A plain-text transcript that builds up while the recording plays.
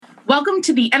Welcome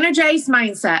to the Energized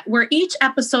Mindset, where each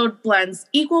episode blends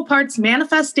equal parts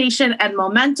manifestation and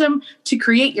momentum to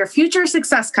create your future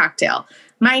success cocktail.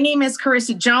 My name is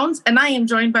Carissa Jones, and I am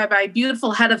joined by my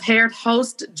beautiful head of hair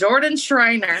host, Jordan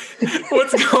Schreiner.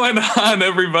 What's going on,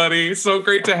 everybody? So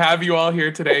great to have you all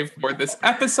here today for this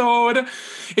episode.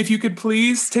 If you could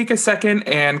please take a second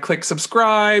and click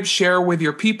subscribe, share with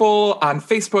your people on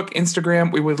Facebook,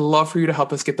 Instagram. We would love for you to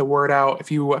help us get the word out. If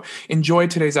you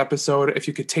enjoyed today's episode, if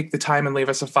you could take the time and leave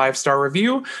us a 5-star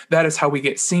review, that is how we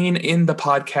get seen in the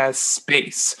podcast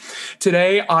space.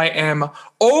 Today, I am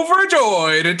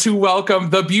overjoyed to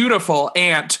welcome the beautiful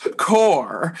Aunt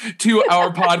Core to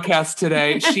our podcast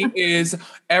today. She is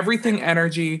everything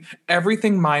energy,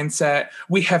 everything mindset.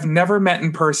 We have never met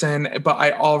in person, but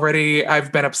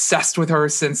I've been obsessed with her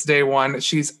since day one.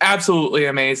 She's absolutely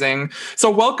amazing. So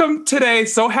welcome today.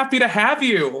 So happy to have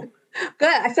you.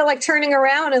 Good. I feel like turning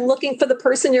around and looking for the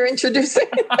person you're introducing.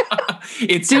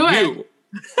 It's you.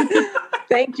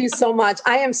 Thank you so much.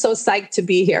 I am so psyched to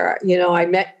be here. You know, I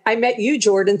met you,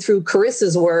 Jordan, through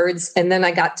Carissa's words, and then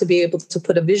I got to be able to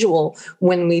put a visual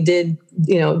when we did,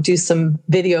 do some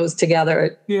videos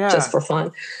together just for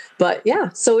fun. But yeah,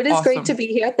 so it is awesome. Great to be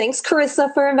here. Thanks,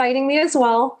 Carissa, for inviting me as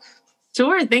well.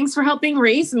 Sure. Thanks for helping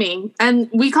raise me. And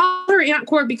we call her Aunt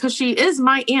Core because she is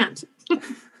my aunt.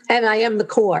 And I am the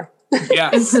core.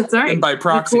 Yes. That's right. And by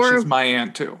proxy, she's my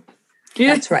aunt too.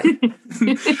 Yeah. That's right.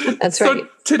 That's right. So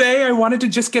today I wanted to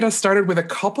just get us started with a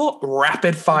couple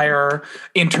rapid fire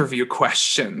interview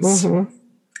questions. Mm-hmm.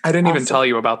 I didn't even tell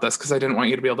you about this because I didn't want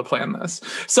you to be able to plan this.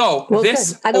 So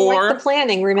this good. I don't like the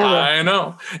planning, remember. I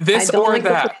know. This or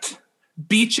that.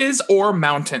 Beaches or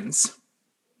mountains?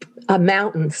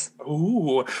 Mountains.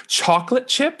 Ooh. Chocolate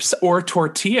chips or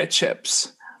tortilla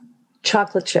chips?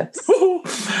 Chocolate chips.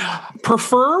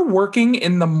 Prefer working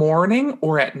in the morning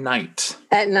or at night?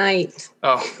 At night.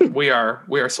 Oh, we are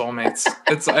soulmates.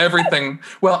 It's everything.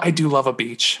 Well, I do love a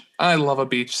beach. I love a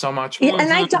beach so much. Yeah,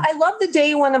 and I love the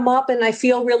day when I'm up and I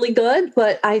feel really good,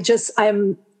 but I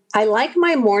like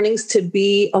my mornings to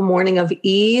be a morning of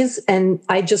ease, and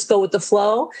I just go with the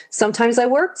flow. Sometimes I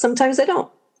work, sometimes I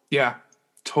don't. Yeah.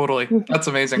 Totally. That's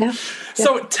amazing. Yeah.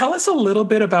 So tell us a little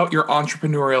bit about your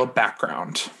entrepreneurial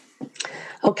background.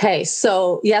 Okay.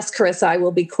 So yes, Carissa, I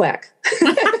will be quick.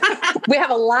 We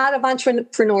have a lot of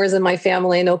entrepreneurs in my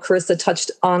family. I know Carissa touched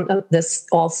on this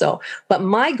also, but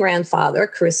my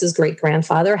grandfather, Carissa's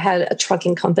great-grandfather, had a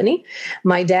trucking company.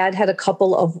 My dad had a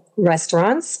couple of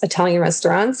restaurants, Italian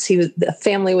restaurants. The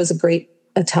family was a great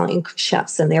Italian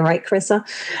chefs in there, right, Carissa?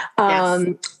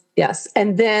 Yes. Yes.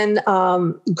 And then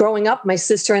growing up, my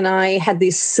sister and I had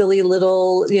these silly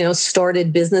little,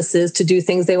 started businesses to do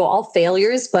things. They were all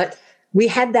failures, but we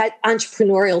had that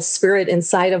entrepreneurial spirit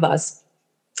inside of us.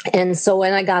 And so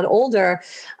when I got older,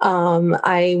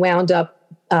 I wound up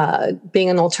being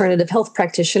an alternative health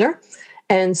practitioner.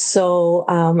 And so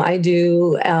I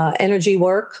do energy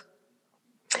work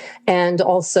and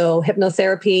also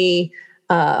hypnotherapy,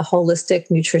 holistic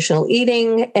nutritional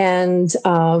eating. And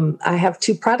I have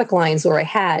 2 product lines, or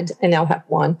I now have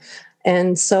one.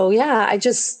 And so,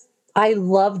 I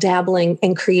love dabbling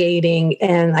and creating,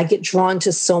 and I get drawn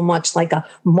to so much, like a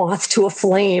moth to a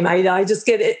flame. I just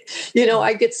get it,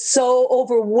 I get so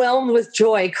overwhelmed with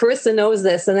joy. Carissa knows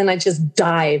this. And then I just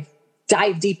dive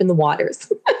deep in the waters.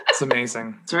 That's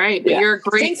amazing. That's right. But you're a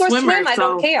great swimmer. I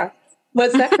don't care.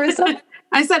 What's that, Carissa?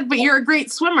 I said, but you're a great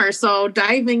swimmer. So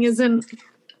diving isn't,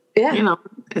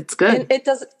 it's good. And it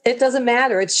doesn't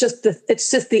matter. It's just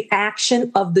the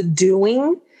action of the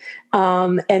doing.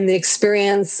 And the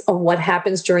experience of what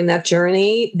happens during that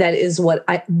journey, that is what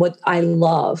I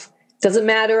love. Doesn't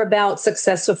matter about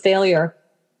success or failure,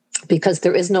 because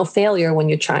there is no failure when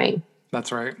you're trying.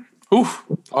 That's right. Oof,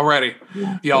 already.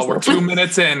 Y'all, we're 2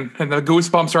 minutes in and the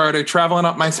goosebumps are already traveling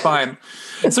up my spine.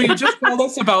 So you just told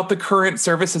us about the current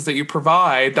services that you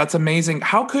provide. That's amazing.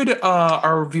 How could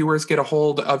our viewers get a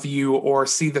hold of you or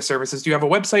see the services? Do you have a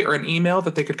website or an email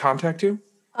that they could contact you?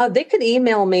 They could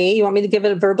email me. You want me to give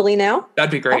it verbally now?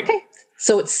 That'd be great. Okay.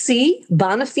 So it's C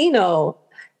Bonafino,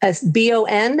 as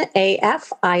BONAFINO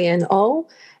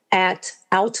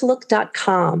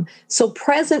 @outlook.com. So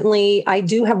presently, I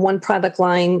do have one product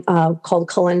line called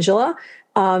Calendula.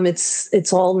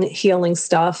 It's all healing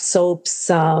stuff,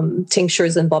 soaps,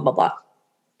 tinctures, and blah, blah, blah.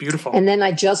 Beautiful. And then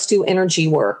I just do energy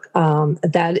work.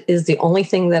 That is the only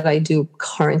thing that I do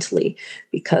currently,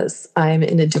 because I'm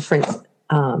in a different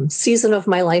season of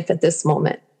my life at this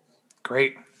moment.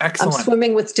 Great. Excellent. I'm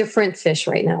swimming with different fish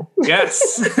right now.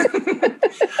 Yes.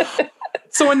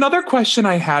 So another question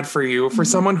I had for you, for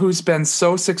someone who's been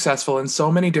so successful in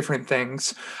so many different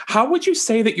things, how would you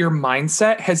say that your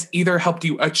mindset has either helped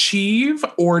you achieve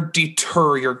or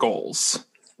deter your goals?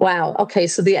 Wow. Okay.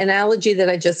 So the analogy that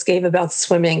I just gave about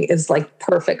swimming is like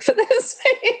perfect for this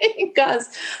because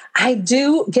I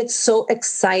do get so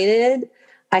excited.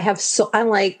 I'm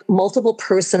like multiple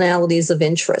personalities of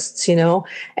interests,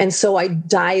 and so I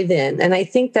dive in. And I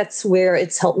think that's where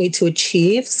it's helped me to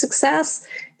achieve success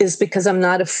is because I'm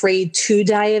not afraid to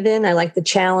dive in. I like the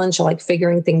challenge. I like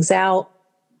figuring things out,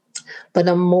 but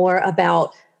I'm more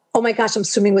about, oh my gosh, I'm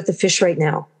swimming with the fish right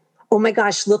now. Oh my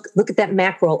gosh, look at that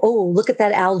mackerel. Oh, look at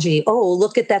that algae. Oh,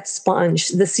 look at that sponge,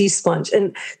 the sea sponge.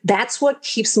 And that's what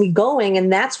keeps me going. And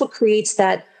that's what creates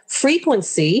that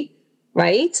frequency,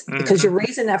 right? Mm-hmm. Because you're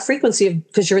raising that frequency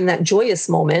because you're in that joyous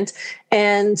moment.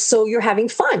 And so you're having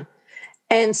fun.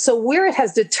 And so where it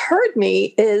has deterred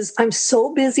me is I'm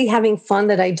so busy having fun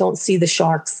that I don't see the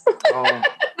sharks. Oh.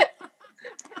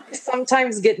 I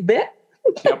sometimes get bit.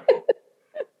 Yep.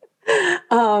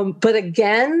 But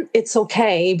again, it's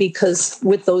okay because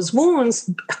with those wounds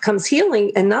comes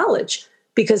healing and knowledge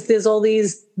because there's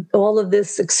all of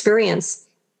this experience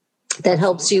that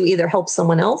helps you either help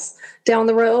someone else down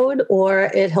the road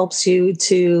or it helps you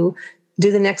to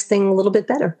do the next thing a little bit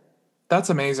better. That's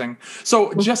amazing.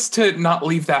 So just to not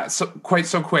leave that quite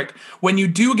so quick, when you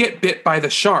do get bit by the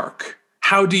shark,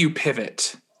 how do you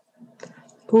pivot?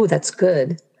 Ooh, that's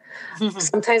good. Mm-hmm.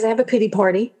 Sometimes I have a pity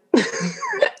party.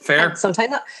 Fair.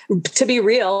 Sometimes, to be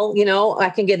real, I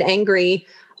can get angry.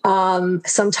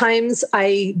 Sometimes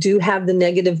I do have the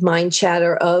negative mind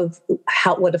chatter of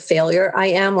what a failure I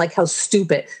am, like how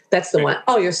stupid. That's the one.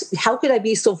 Oh, how could I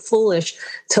be so foolish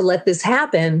to let this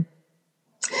happen?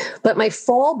 But my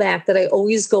fallback that I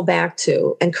always go back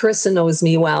to, and Carissa knows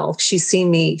me well. She's seen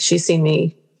me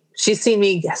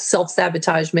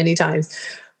self-sabotage many times.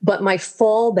 But my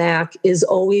fallback is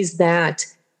always that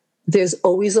there's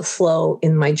always a flow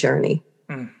in my journey.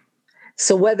 Mm.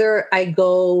 So whether I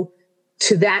go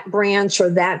to that branch or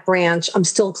that branch, I'm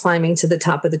still climbing to the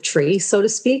top of the tree, so to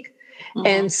speak. Mm-hmm.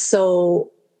 And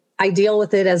so I deal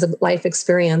with it as a life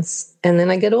experience and then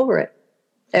I get over it.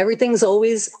 Everything is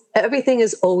always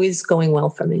going well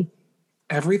for me.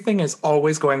 Everything is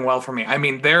always going well for me. I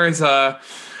mean, there is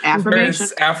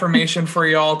affirmation for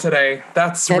y'all today.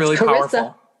 That's really Carissa.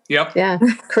 Powerful. Yep. Yeah.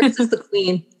 Carissa's the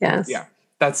queen. Yes. Yeah.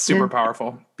 That's super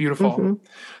powerful. Beautiful. Mm-hmm.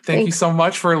 Thank you so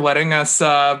much for letting us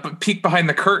peek behind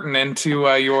the curtain into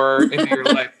your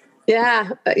life.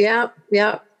 Yeah.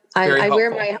 I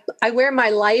wear my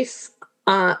life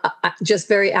just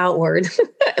very outward.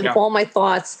 And all my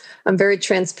thoughts, I'm very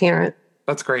transparent.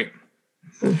 That's great.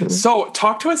 Mm-hmm. So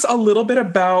talk to us a little bit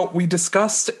about, we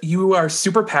discussed you are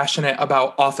super passionate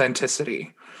about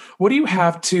authenticity. What do you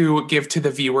have to give to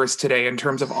the viewers today in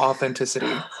terms of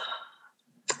authenticity?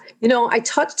 I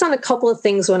touched on a couple of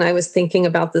things when I was thinking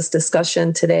about this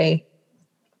discussion today.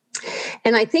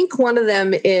 And I think one of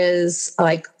them is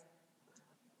like,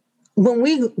 when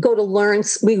we go to learn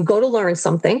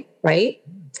something, right?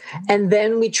 And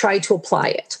then we try to apply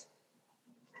it.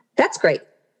 That's great.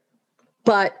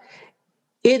 But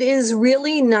it is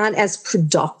really not as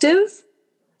productive.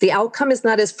 The outcome is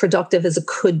not as productive as it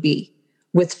could be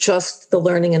with just the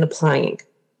learning and applying.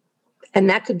 And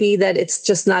that could be that it's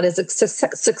just not as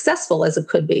successful as it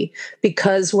could be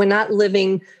because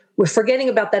we're forgetting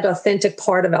about that authentic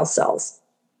part of ourselves.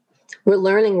 We're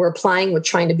learning, we're applying, we're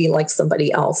trying to be like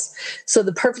somebody else. So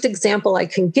the perfect example I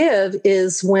can give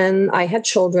is when I had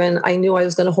children, I knew I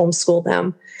was going to homeschool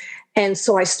them. And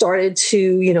so I started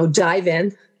to, dive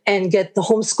in and get the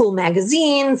homeschool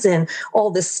magazines and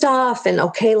all this stuff. And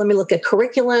okay, let me look at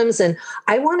curriculums. And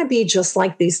I want to be just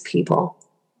like these people.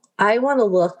 I want to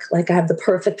look like I have the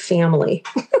perfect family,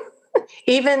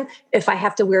 even if I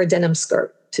have to wear a denim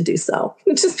skirt to do so.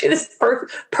 Just be this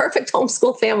perfect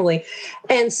homeschool family.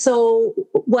 And so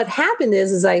what happened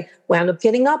is I wound up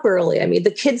getting up early. I mean,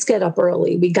 the kids get up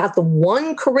early. We got the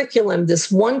one curriculum,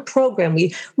 this one program.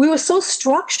 We were so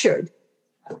structured.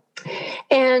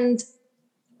 And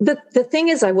the thing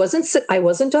is, I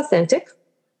wasn't authentic,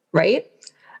 right?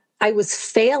 I was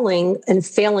failing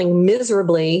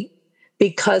miserably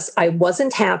because I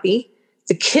wasn't happy.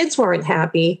 The kids weren't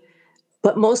happy.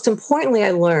 But most importantly,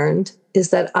 I learned is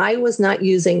that I was not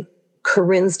using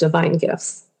Corinne's divine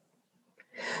gifts.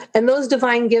 And those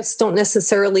divine gifts don't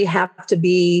necessarily have to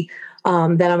be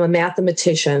that I'm a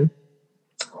mathematician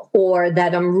or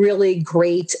that I'm really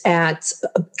great at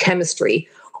chemistry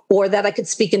or that I could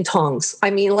speak in tongues. I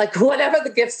mean, like whatever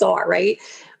the gifts are, right?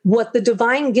 What the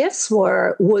divine gifts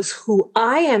was who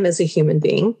I am as a human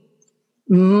being,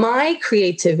 my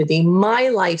creativity, my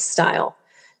lifestyle.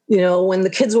 When the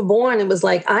kids were born, it was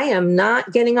like, I am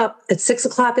not getting up at 6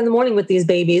 o'clock in the morning with these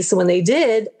babies. So when they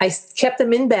did, I kept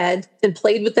them in bed and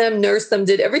played with them, nursed them,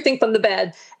 did everything from the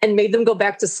bed and made them go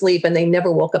back to sleep. And they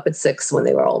never woke up at 6 when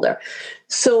they were older.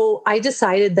 So I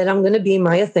decided that I'm going to be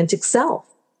my authentic self.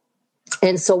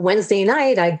 And so Wednesday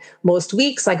night, most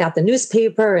weeks I got the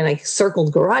newspaper and I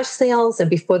circled garage sales. And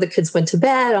before the kids went to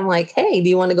bed, I'm like, hey, do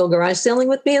you want to go garage selling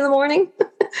with me in the morning?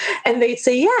 And they'd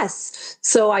say yes.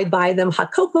 So I'd buy them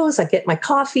hot cocos. I'd get my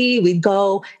coffee. We'd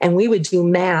go and we would do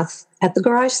math at the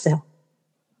garage sale.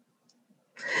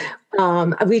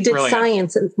 We did Brilliant.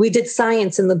 science. We did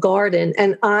science in the garden.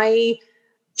 And I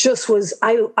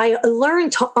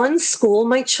learned to unschool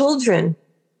my children.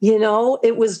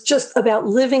 It was just about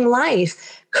living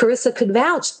life. Carissa could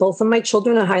vouch. Both of my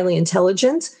children are highly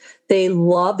intelligent. They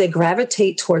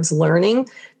gravitate towards learning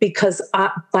because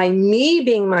by me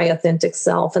being my authentic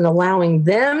self and allowing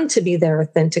them to be their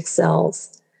authentic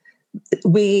selves,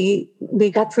 we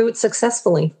got through it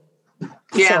successfully.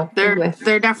 Yeah, so,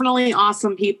 they're definitely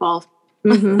awesome people.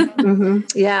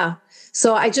 Yeah.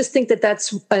 So I just think that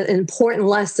that's an important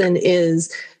lesson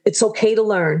is it's okay to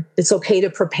learn. It's okay to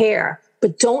prepare.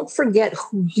 But don't forget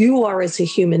who you are as a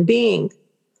human being,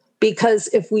 because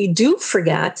if we do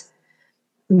forget,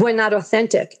 we're not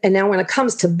authentic. And now when it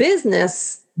comes to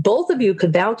business, both of you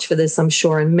could vouch for this, I'm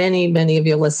sure, and many, many of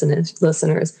your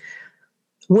listeners.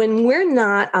 When we're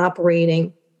not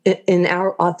operating in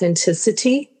our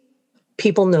authenticity,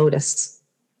 people notice.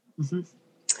 Mm-hmm.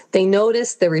 They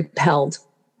notice, they're repelled,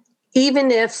 even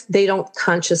if they don't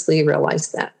consciously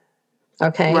realize that.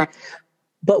 Okay? Right.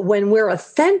 But when we're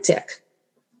authentic,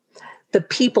 the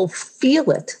people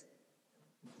feel it.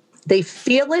 They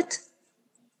feel it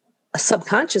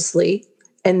subconsciously,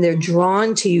 and they're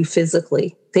drawn to you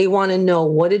physically. They want to know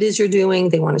what it is you're doing.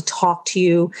 They want to talk to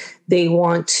you. They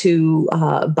want to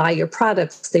buy your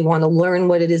products. They want to learn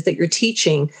what it is that you're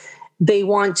teaching. They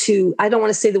want to, I don't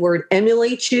want to say the word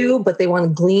emulate you, but they want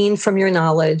to glean from your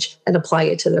knowledge and apply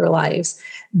it to their lives.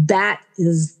 That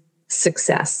is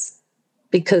success,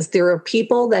 because there are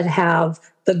people that have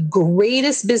the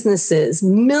greatest businesses,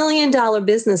 $1 million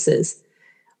businesses,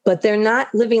 but they're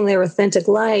not living their authentic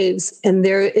lives. And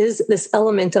there is this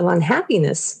element of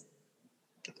unhappiness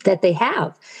that they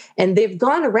have. And they've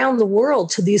gone around the world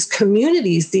to these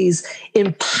communities, these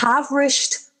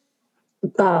impoverished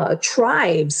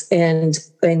tribes and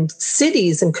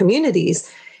cities and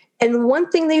communities. And one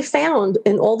thing they found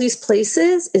in all these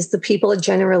places is the people are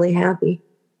generally happy.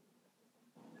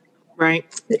 Right.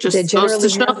 Just goes to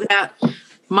show that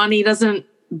money doesn't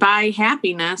buy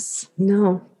happiness.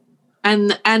 No.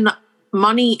 And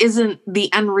money isn't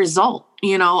the end result.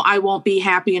 I won't be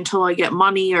happy until I get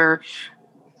money, or,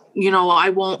 I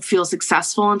won't feel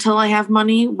successful until I have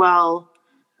money. Well,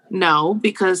 no,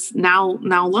 because now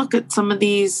look at some of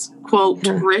these, quote,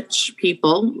 rich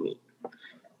people.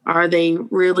 Are they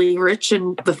really rich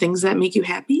in the things that make you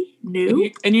happy? No.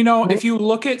 And if you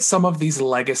look at some of these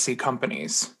legacy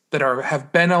companies that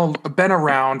have been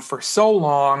around for so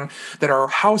long, that are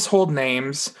household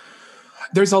names,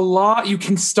 there's a lot you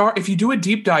can start. If you do a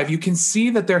deep dive, you can see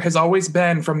that there has always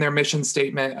been, from their mission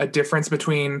statement, a difference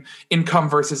between income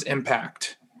versus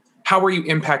impact. How are you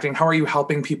impacting? How are you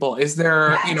helping people? Is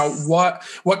there,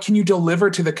 what can you deliver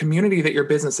to the community that your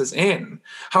business is in?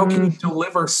 How can you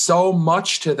deliver so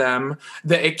much to them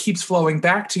that it keeps flowing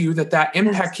back to you, that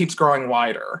impact keeps growing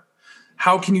wider?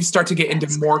 How can you start to get into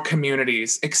more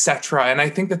communities, et cetera? And I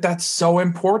think that that's so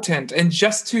important. And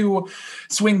just to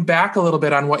swing back a little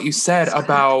bit on what you said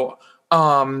about,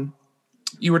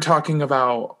 you were talking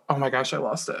about, oh my gosh, I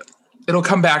lost it. It'll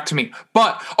come back to me.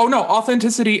 But,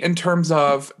 authenticity in terms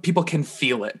of people can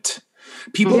feel it.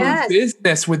 People do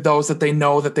business with those that they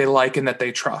know, that they like, and that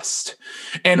they trust.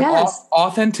 And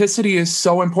authenticity is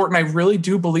so important. I really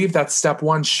do believe that's step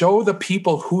one. Show the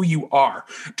people who you are.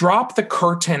 Drop the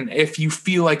curtain if you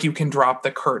feel like you can drop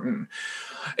the curtain.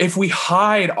 If we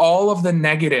hide all of the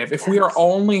negative, if we are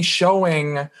only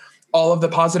showing all of the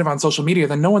positive on social media,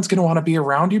 then no one's going to want to be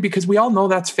around you, because we all know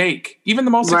that's fake. Even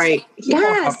the most successful people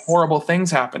have horrible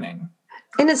things happening.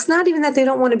 And it's not even that they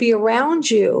don't want to be around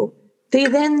you. They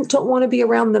then don't want to be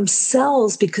around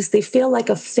themselves because they feel like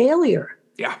a failure.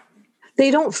 Yeah.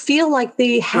 They don't feel like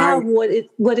they have what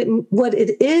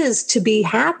it is to be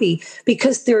happy,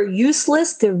 because they're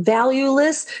useless, they're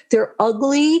valueless, they're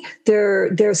ugly,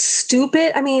 they're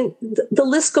stupid. I mean, the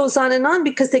list goes on,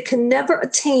 because they can never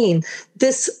attain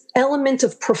this element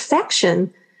of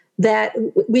perfection that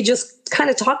we just kind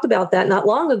of talked about that not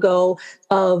long ago,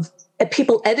 of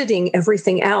people editing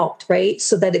everything out, right?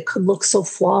 So that it could look so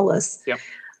flawless. Yep.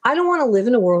 I don't want to live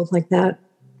in a world like that.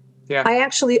 Yeah.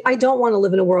 I don't want to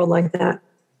live in a world like that.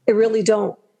 I really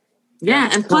don't. Yeah.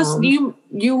 And plus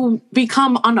you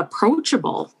become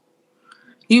unapproachable.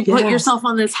 You put yourself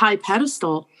on this high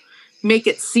pedestal, make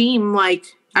it seem like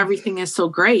everything is so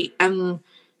great. And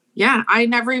yeah, I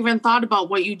never even thought about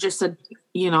what you just said,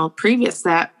 previous,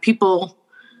 that people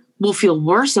will feel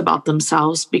worse about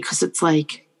themselves because it's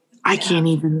like, I can't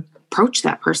even approach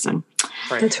that person.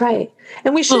 Right. That's right.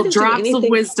 And we shouldn't do anything. Drops of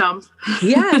wisdom.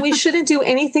 Yeah. We shouldn't do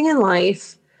anything in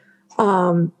life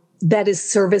that is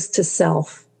service to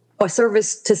self, or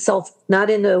service to self, not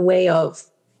in a way of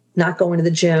not going to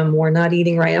the gym or not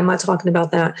eating right. I'm not talking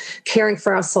about that. Caring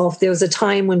for ourselves. There was a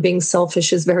time when being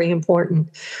selfish is very important.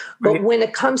 But when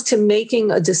it comes to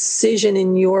making a decision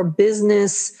in your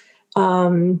business,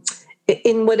 in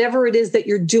whatever it is that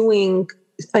you're doing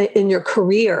in your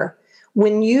career,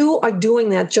 when you are doing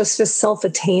that just for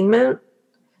self-attainment,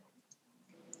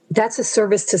 that's a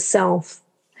service to self.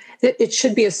 It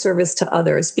should be a service to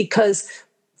others, because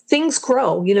things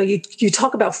grow. You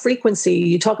talk about frequency,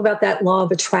 you talk about that law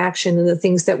of attraction and the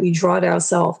things that we draw to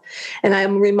ourselves. And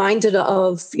I'm reminded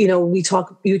of, you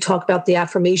talk about the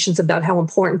affirmations, about how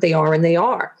important they are, and they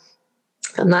are.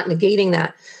 I'm not negating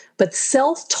that. But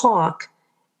self-talk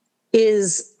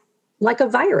is like a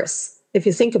virus. If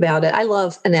you think about it, I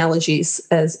love analogies,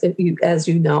 as you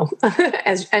know,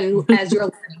 as you're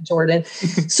learning, Jordan.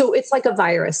 So it's like a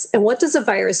virus. And what does a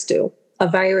virus do? A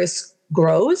virus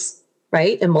grows,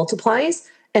 right, and multiplies,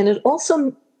 and it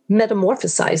also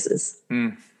metamorphosizes,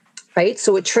 right?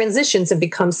 So it transitions and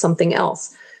becomes something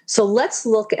else. So let's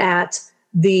look at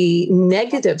the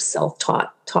negative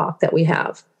self-talk that we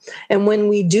have. And when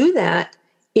we do that,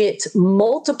 it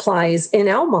multiplies in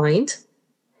our mind.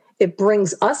 It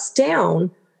brings us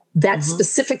down, that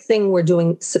specific thing we're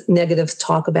doing negative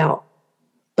talk about.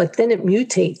 But then it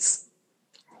mutates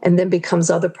and then becomes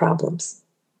other problems.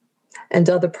 And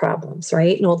other problems,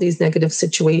 right? And all these negative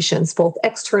situations, both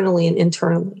externally and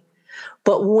internally.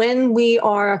 But when we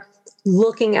are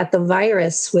looking at the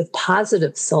virus with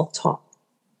positive self-talk,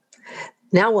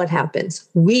 now what happens?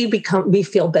 We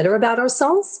feel better about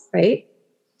ourselves, right?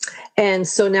 And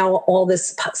so now all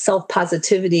this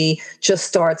self-positivity just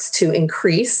starts to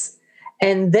increase.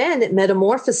 And then it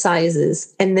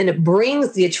metamorphosizes, and then it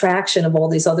brings the attraction of all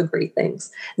these other great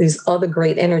things, these other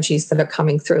great energies that are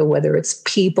coming through, whether it's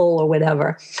people or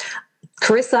whatever.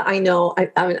 Carissa, I know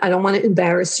I don't want to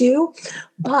embarrass you,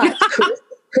 but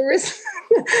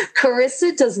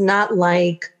Carissa does not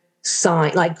like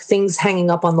things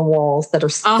hanging up on the walls that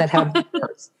have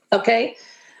numbers. Okay.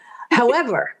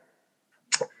 However,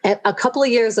 a couple of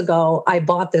years ago, I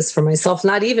bought this for myself.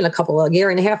 Not even a year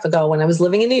and a half ago, when I was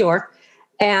living in New York.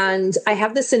 And I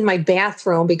have this in my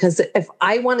bathroom because if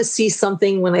I want to see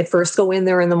something when I first go in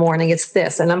there in the morning, it's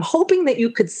this. And I'm hoping that you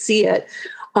could see it.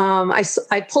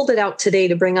 I pulled it out today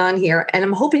to bring on here, and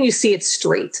I'm hoping you see it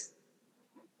straight.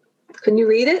 Can you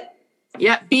read it?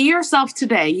 Yeah. Be yourself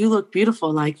today. You look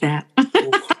beautiful like that. Isn't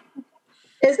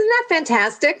that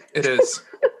fantastic? It is.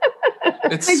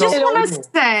 I just want to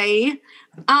say,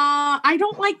 I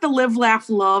don't like the live,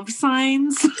 laugh, love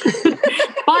signs,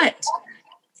 but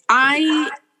I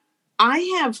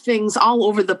have things all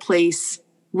over the place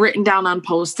written down on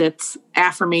Post-its,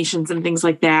 affirmations and things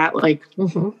like that. Like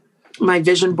my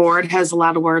vision board has a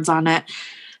lot of words on it.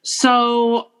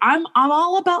 So I'm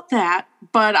all about that,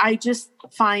 but I just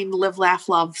find live, laugh,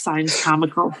 love signs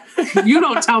comical. You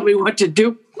don't tell me what to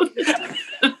do.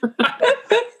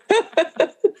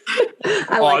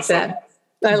 I like that.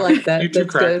 I like that. You two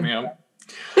crack me up.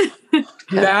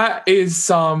 That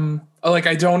is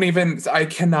I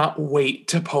cannot wait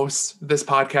to post this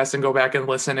podcast and go back and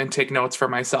listen and take notes for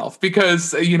myself,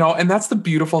 because, and that's the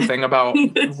beautiful thing about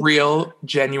real,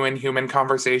 genuine human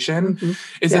conversation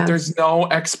is that there's no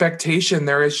expectation.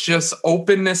 There is just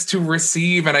openness to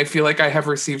receive. And I feel like I have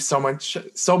received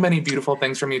so many beautiful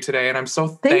things from you today. And I'm so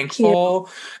thankful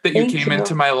that you came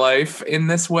into my life in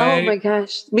this way. Oh my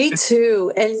gosh. Me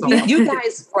too. And you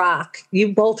guys rock.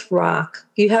 You both rock.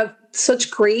 You have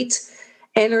such great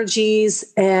energies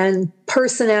and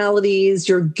personalities.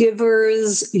 You're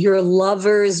givers, you're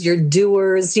lovers, you're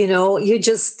doers,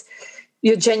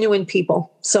 you're genuine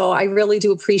people. So I really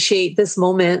do appreciate this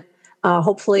moment.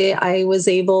 Hopefully I was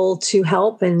able to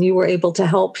help, and you were able to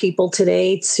help people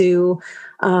today to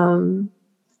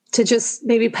just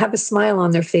maybe have a smile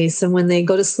on their face. And when they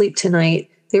go to sleep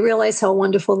tonight, they realize how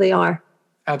wonderful they are.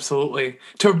 Absolutely.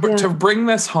 To bring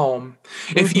this home,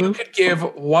 if you could give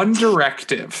one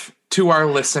directive to our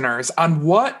listeners on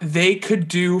what they could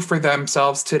do for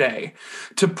themselves today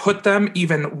to put them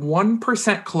even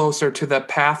 1% closer to the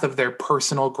path of their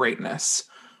personal greatness,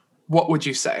 what would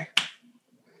you say?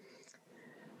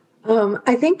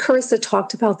 I think Carissa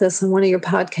talked about this on one of your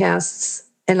podcasts.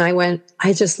 And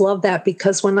I just love that,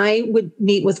 because when I would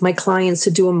meet with my clients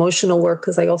to do emotional work,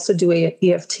 because I also do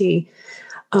EFT,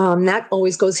 that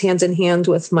always goes hand in hand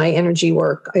with my energy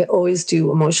work. I always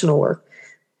do emotional work.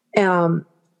 The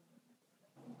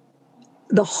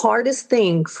hardest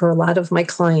thing for a lot of my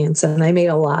clients, and I made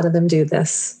a lot of them do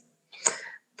this,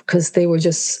 because they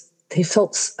just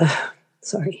felt so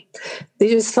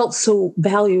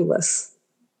valueless.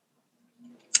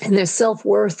 And their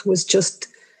self-worth was just,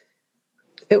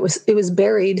 it was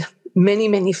buried many,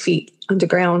 many feet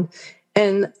underground.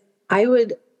 And I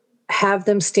would have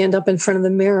them stand up in front of the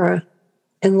mirror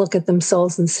and look at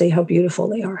themselves and say how beautiful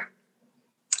they are.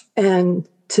 And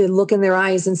to look in their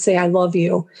eyes and say, I love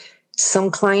you.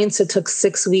 Some clients, it took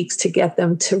 6 weeks to get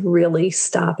them to really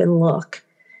stop and look.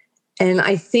 And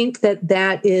I think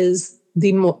that is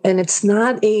and it's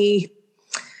not a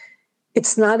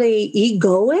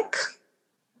egoic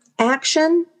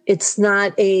action. It's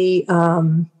not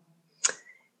in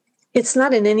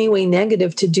any way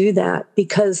negative to do that,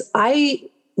 because I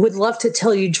would love to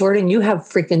tell you, Jordan, you have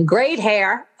freaking great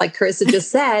hair, like Carissa just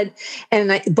said,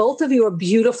 and both of you are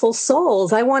beautiful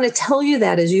souls. I want to tell you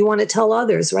that, as you want to tell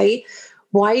others, right?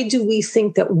 Why do we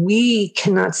think that we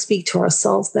cannot speak to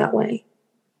ourselves that way,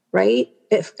 right?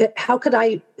 How could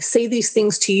I say these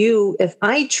things to you if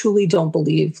I truly don't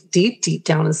believe deep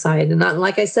down inside? And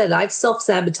like I said, I've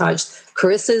self-sabotaged.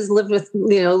 Carissa's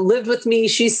lived with me.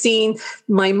 She's seen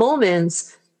my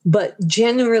moments, but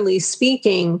generally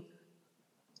speaking,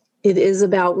 it is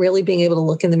about really being able to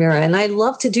look in the mirror. And I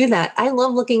love to do that. I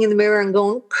love looking in the mirror and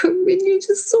going, Corinne, you're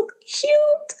just so cute.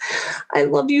 I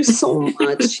love you so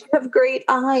much. You have great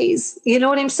eyes. You know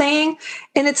what I'm saying?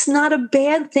 And it's not a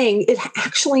bad thing. It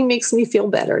actually makes me feel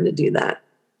better to do that.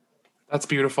 That's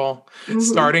beautiful. Mm-hmm.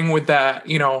 Starting with that,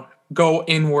 go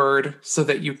inward so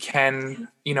that you can,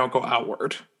 go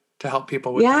outward to help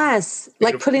people with yes,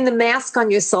 like putting the mask on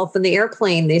yourself in the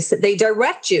airplane. They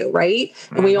direct you, right?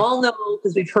 Mm-hmm. And we all know,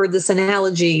 because we've heard this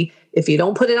analogy, if you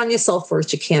don't put it on yourself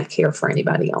first, you can't care for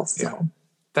anybody else. So. Yeah.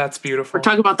 That's beautiful. We're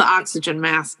talking about the oxygen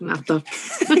mask, not the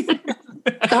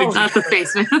not the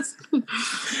face mask.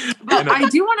 But I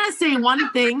do want to say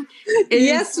one thing.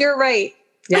 Yes, you're right.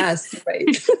 Yes, you're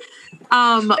right.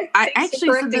 I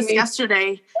actually said this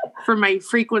yesterday for my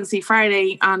Frequency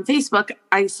Friday on Facebook.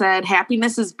 I said,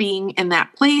 happiness is being in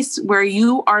that place where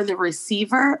you are the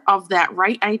receiver of that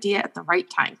right idea at the right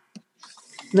time.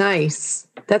 Nice.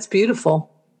 That's beautiful.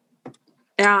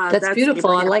 Yeah, that's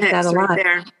beautiful. Abraham I like Hicks that a lot.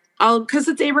 Right, because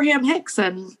it's Abraham Hicks,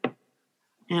 and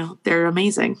they're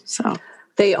amazing. So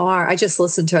they are. I just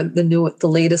listened to the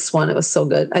latest one. It was so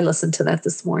good. I listened to that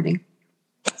this morning.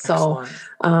 So,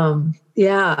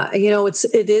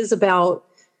 it is about,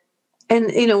 and,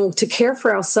 to care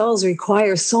for ourselves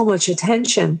requires so much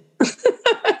attention.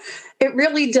 It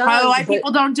really does. Probably why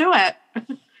people don't do it.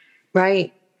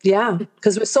 Right. Yeah.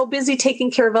 Because we're so busy taking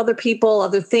care of other people,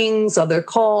 other things, other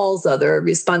calls, other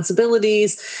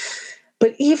responsibilities.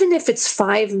 But even if it's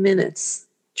 5 minutes,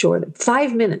 Jordan,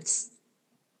 5 minutes,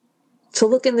 to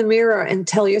look in the mirror and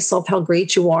tell yourself how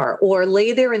great you are, or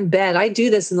lay there in bed. I do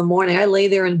this in the morning. I lay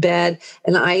there in bed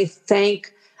and I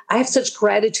have such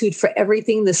gratitude for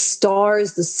everything, the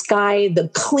stars, the sky, the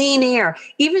clean air.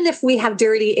 Even if we have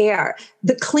dirty air,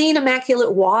 the clean,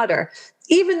 immaculate water,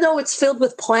 even though it's filled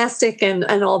with plastic and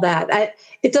all that,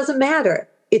 it doesn't matter.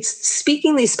 It's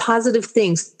speaking these positive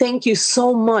things. Thank you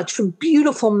so much for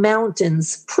beautiful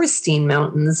mountains, pristine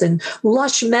mountains, and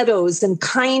lush meadows, and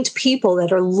kind people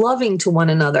that are loving to one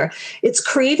another. It's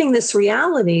creating this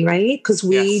reality, right? Because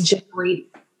we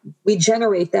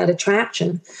generate that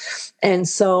attraction. And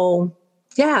so,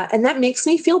 and that makes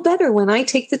me feel better when I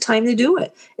take the time to do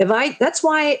it. That's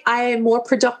why I am more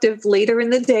productive later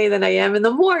in the day than I am in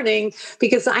the morning,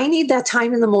 because I need that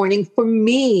time in the morning for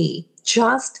me,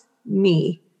 just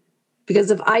me.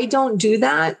 Because if I don't do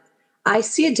that, I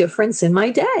see a difference in my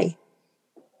day.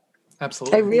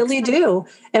 Absolutely. I really do.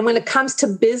 And when it comes to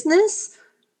business,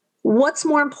 what's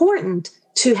more important?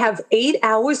 To have 8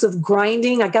 hours of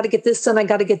grinding, I got to get this done, I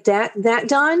got to get that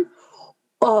done,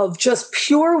 of just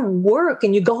pure work,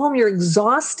 and you go home, you're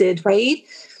exhausted, right?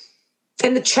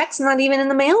 And the check's not even in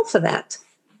the mail for that.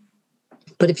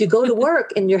 But if you go to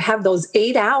work and you have those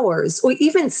 8 hours or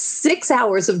even 6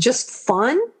 hours of just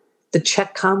fun, the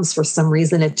check comes for some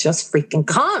reason. It just freaking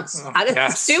comes. I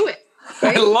just do it.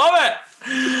 Right? I love it.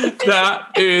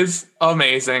 That is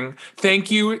amazing.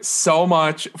 Thank you so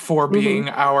much for being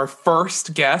our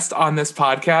first guest on this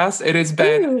podcast. It has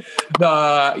been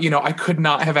I could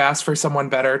not have asked for someone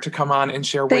better to come on and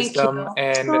share wisdom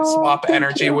and swap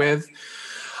energy with.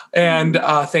 And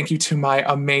thank you to my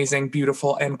amazing,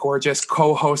 beautiful, and gorgeous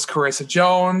co-host, Carissa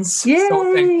Jones. Yay!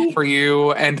 So thankful for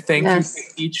you. And thank you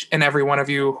to each and every one of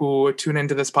you who tune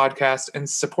into this podcast and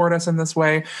support us in this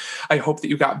way. I hope that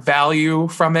you got value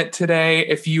from it today.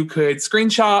 If you could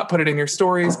screenshot, put it in your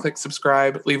stories, click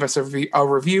subscribe, leave us a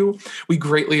review. We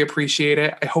greatly appreciate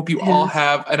it. I hope you all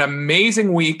have an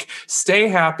amazing week. Stay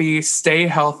happy, stay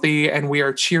healthy, and we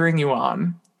are cheering you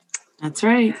on. That's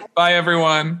right. Bye,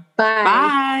 everyone. Bye.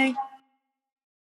 Bye.